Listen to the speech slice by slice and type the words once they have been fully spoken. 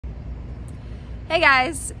Hey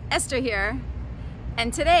guys, Esther here,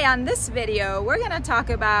 and today on this video we're going to talk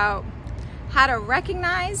about how to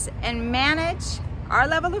recognize and manage our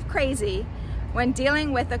level of crazy when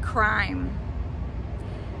dealing with a crime.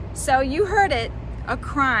 So you heard it, a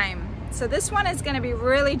crime. So this one is going to be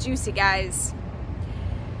really juicy, guys.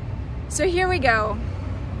 So here we go.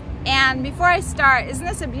 And before I start, isn't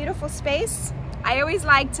this a beautiful space? I always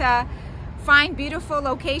like to find beautiful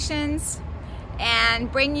locations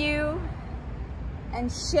and bring you and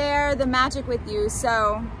share the magic with you.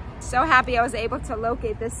 So happy I was able to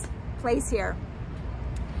locate this place here.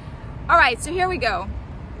 All right, so here we go.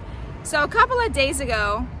 So a couple of days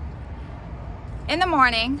ago in the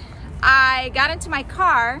morning, I got into my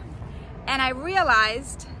car and I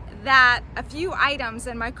realized that a few items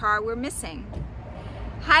in my car were missing.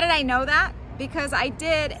 How did I know that? Because I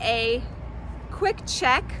did a quick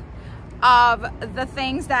check of the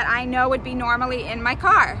things that I know would be normally in my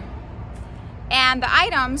car. And the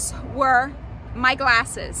items were my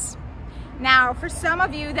glasses. Now, for some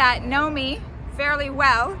of you that know me fairly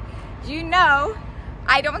well, you know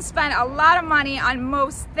I don't spend a lot of money on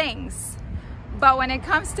most things. But when it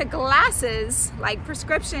comes to glasses, like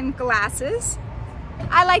prescription glasses,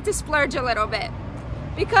 I like to splurge a little bit.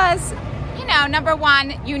 Because, you know, number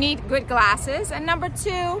one, you need good glasses. And number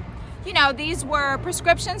two, you know, these were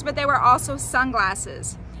prescriptions, but they were also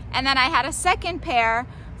sunglasses. And then I had a second pair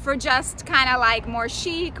for just kind of like more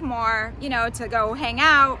chic, more, you know, to go hang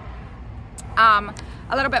out,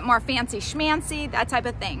 a little bit more fancy schmancy, that type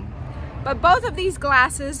of thing. But both of these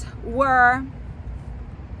glasses were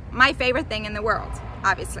my favorite thing in the world,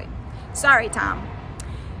 obviously. Sorry, Tom.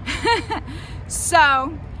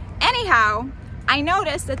 So anyhow, I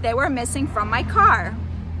noticed that they were missing from my car.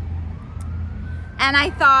 And I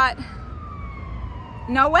thought,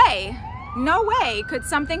 no way could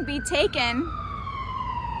something be taken.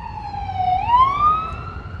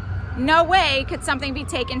 No way could something be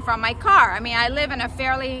taken from my car. I mean, I live in a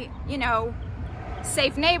fairly, you know,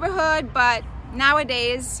 safe neighborhood, but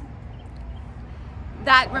nowadays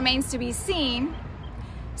that remains to be seen.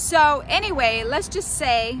 So anyway, let's just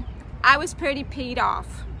say I was pretty peed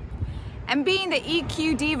off. And being the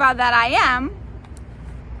EQ diva that I am,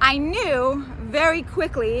 I knew very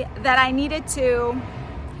quickly that I needed to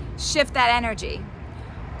shift that energy.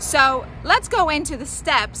 So let's go into the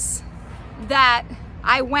steps that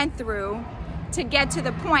I went through to get to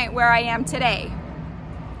the point where I am today,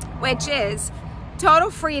 which is total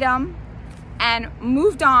freedom and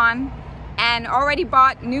moved on and already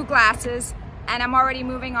bought new glasses, and I'm already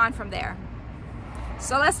moving on from there.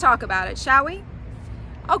 So let's talk about it, shall we?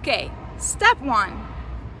 Okay, step one.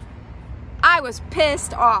 I was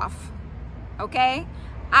pissed off, okay?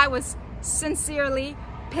 I was sincerely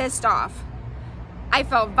pissed off. I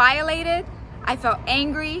felt violated, I felt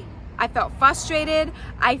angry, I felt frustrated,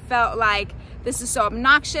 I felt like this is so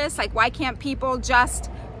obnoxious, like why can't people just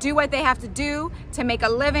do what they have to do to make a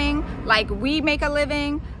living, like we make a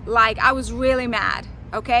living? Like I was really mad,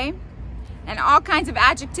 okay? And all kinds of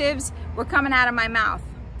adjectives were coming out of my mouth.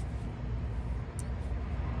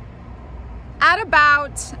 At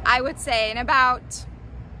about, I would say, in about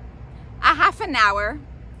a half an hour,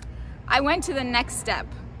 I went to the next step.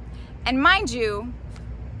 And mind you,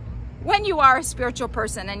 when you are a spiritual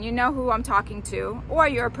person and you know who I'm talking to, or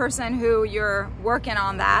you're a person who you're working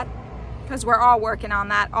on that, because we're all working on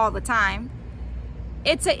that all the time,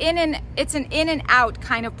 it's an in and out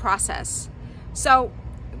kind of process. So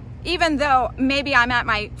even though maybe I'm at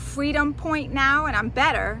my freedom point now and I'm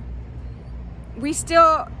better, we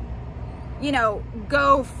still, you know,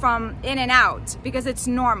 go from in and out because it's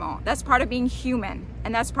normal. That's part of being human,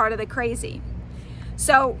 and that's part of the crazy.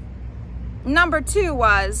 So number two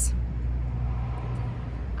was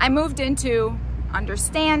I moved into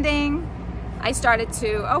understanding. I started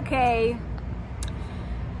to, okay,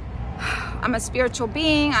 I'm a spiritual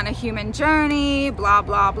being on a human journey, blah,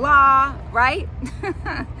 blah, blah, right?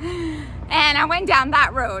 And I went down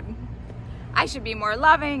that road. I should be more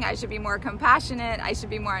loving, I should be more compassionate, I should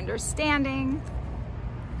be more understanding.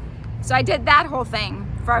 So I did that whole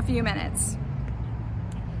thing for a few minutes.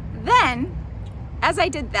 Then, as I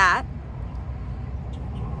did that,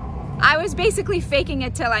 I was basically faking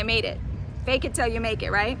it till I made it. Fake it till you make it,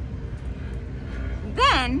 right?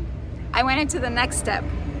 Then I went into the next step,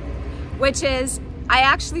 which is I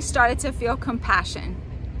actually started to feel compassion.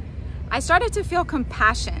 I started to feel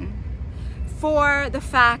compassion for the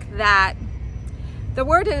fact that the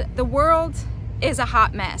world is a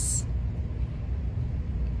hot mess.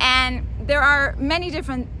 And there are many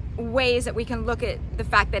different ways that we can look at the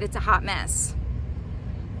fact that it's a hot mess.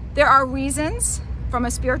 There are reasons from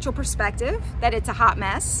a spiritual perspective that it's a hot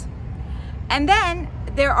mess. And then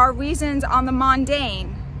there are reasons on the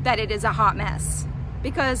mundane that it is a hot mess,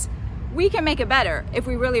 because we can make it better if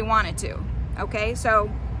we really wanted to, okay?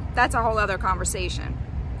 So that's a whole other conversation.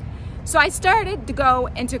 So I started to go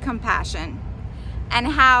into compassion and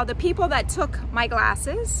how the people that took my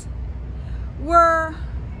glasses were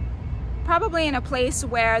probably in a place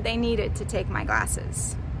where they needed to take my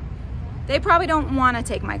glasses. They probably don't want to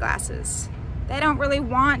take my glasses. They don't really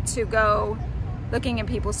want to go looking in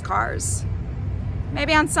people's cars.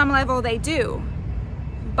 Maybe on some level they do,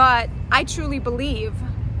 but I truly believe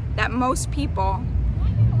that most people,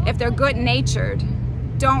 if they're good-natured,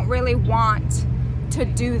 don't really want to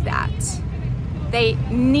do that. They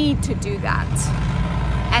need to do that.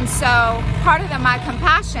 And so part of my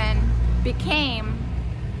compassion became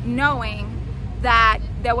knowing that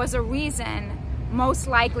there was a reason, most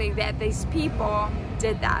likely, that these people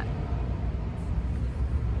did that.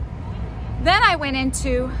 Then I went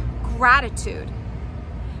into gratitude.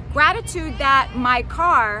 Gratitude that my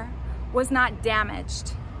car was not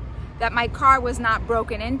damaged, that my car was not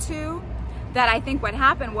broken into, that I think what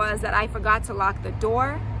happened was that I forgot to lock the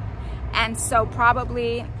door, and so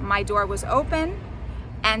probably my door was open,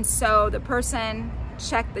 and so the person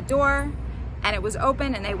checked the door and it was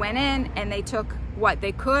open, and they went in and they took what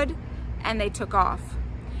they could and they took off.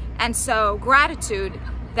 And so gratitude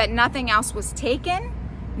that nothing else was taken,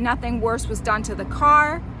 nothing worse was done to the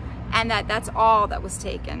car, and that's all that was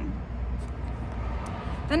taken.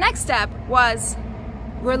 The next step was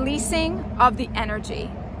releasing of the energy.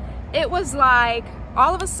 It was like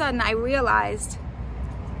all of a sudden I realized,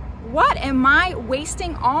 what am I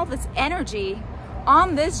wasting all this energy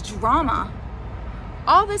on this drama?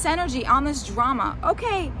 All this energy on this drama.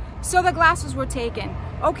 Okay, so the glasses were taken.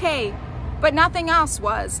 Okay, but nothing else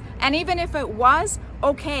was. And even if it was,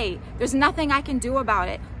 okay, there's nothing I can do about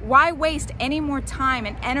it. Why waste any more time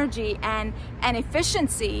and energy and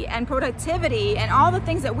efficiency and productivity and all the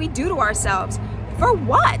things that we do to ourselves? For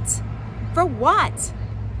what? For what?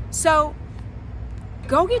 So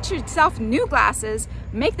go get yourself new glasses,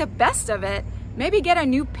 make the best of it, maybe get a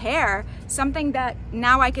new pair, something that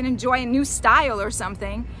now I can enjoy a new style or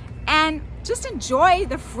something, and just enjoy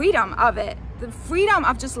the freedom of it, the freedom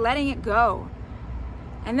of just letting it go.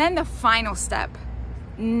 And then the final step,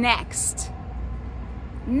 next,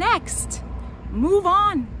 move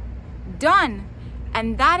on, done.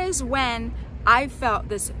 And that is when I felt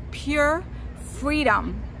this pure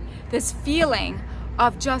freedom, this feeling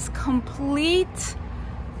of just complete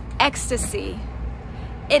ecstasy.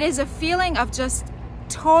 It is a feeling of just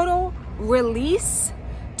total release,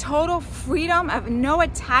 total freedom, of no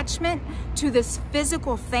attachment to this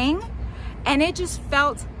physical thing. And it just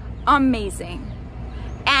felt amazing.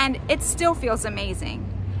 And it still feels amazing.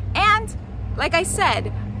 And like I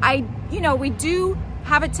said, we do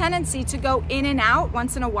have a tendency to go in and out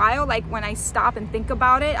once in a while. Like when I stop and think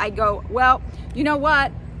about it, I go, well, you know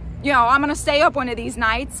what? I'm gonna stay up one of these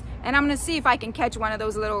nights and I'm gonna see if I can catch one of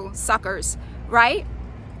those little suckers, right?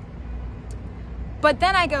 But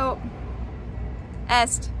then I go,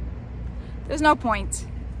 there's no point.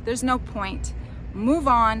 There's no point. Move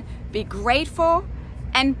on, be grateful,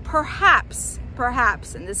 and perhaps,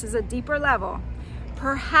 and this is a deeper level,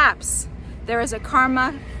 perhaps there is a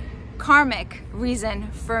karmic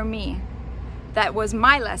reason for me. That was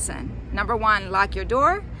my lesson. Number one, lock your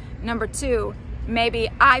door. Number two, maybe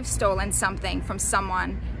I've stolen something from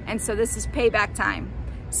someone, and so this is payback time.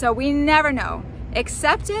 So we never know.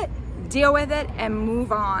 Accept it, deal with it, and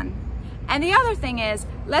move on. And the other thing is,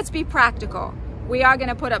 let's be practical. We are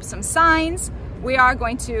gonna put up some signs. We are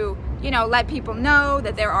going to, let people know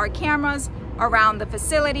that there are cameras around the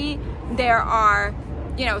facility. There are,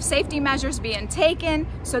 safety measures being taken.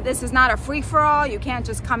 So this is not a free-for-all. You can't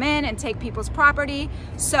just come in and take people's property.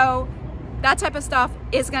 So that type of stuff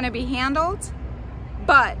is gonna be handled,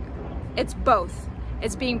 but it's both.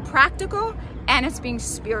 It's being practical and it's being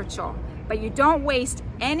spiritual. But you don't waste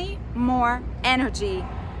any more energy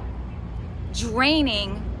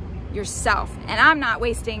draining yourself. And I'm not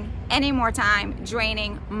wasting any more time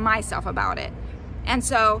draining myself about it. And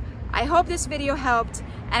so I hope this video helped.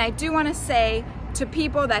 And I do want to say to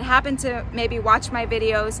people that happen to maybe watch my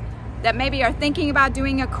videos, that maybe are thinking about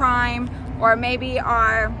doing a crime, or maybe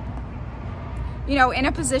are, in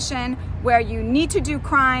a position where you need to do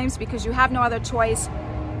crimes because you have no other choice.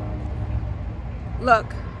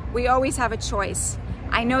 Look, we always have a choice.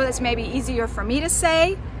 I know this may be easier for me to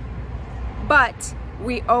say, but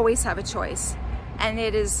we always have a choice. And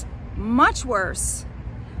it is much worse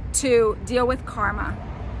to deal with karma.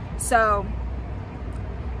 So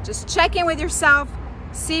just check in with yourself,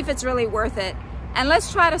 see if it's really worth it. And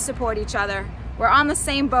let's try to support each other We're on the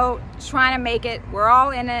same boat, trying to make it. We're all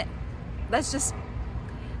in it. Let's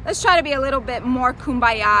try to be a little bit more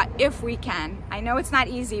kumbaya if we can. I know it's not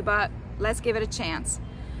easy, but let's give it a chance.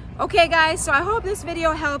 Okay guys, so I hope this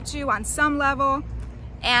video helped you on some level,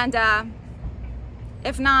 and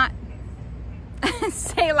if not,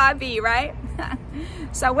 say la vie, right?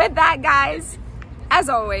 So with that guys, as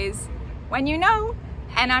always, when you know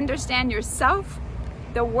and understand yourself,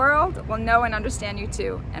 the world will know and understand you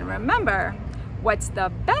too. And remember, what's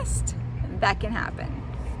the best that can happen?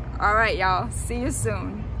 All right, y'all, see you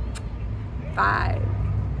soon. Bye.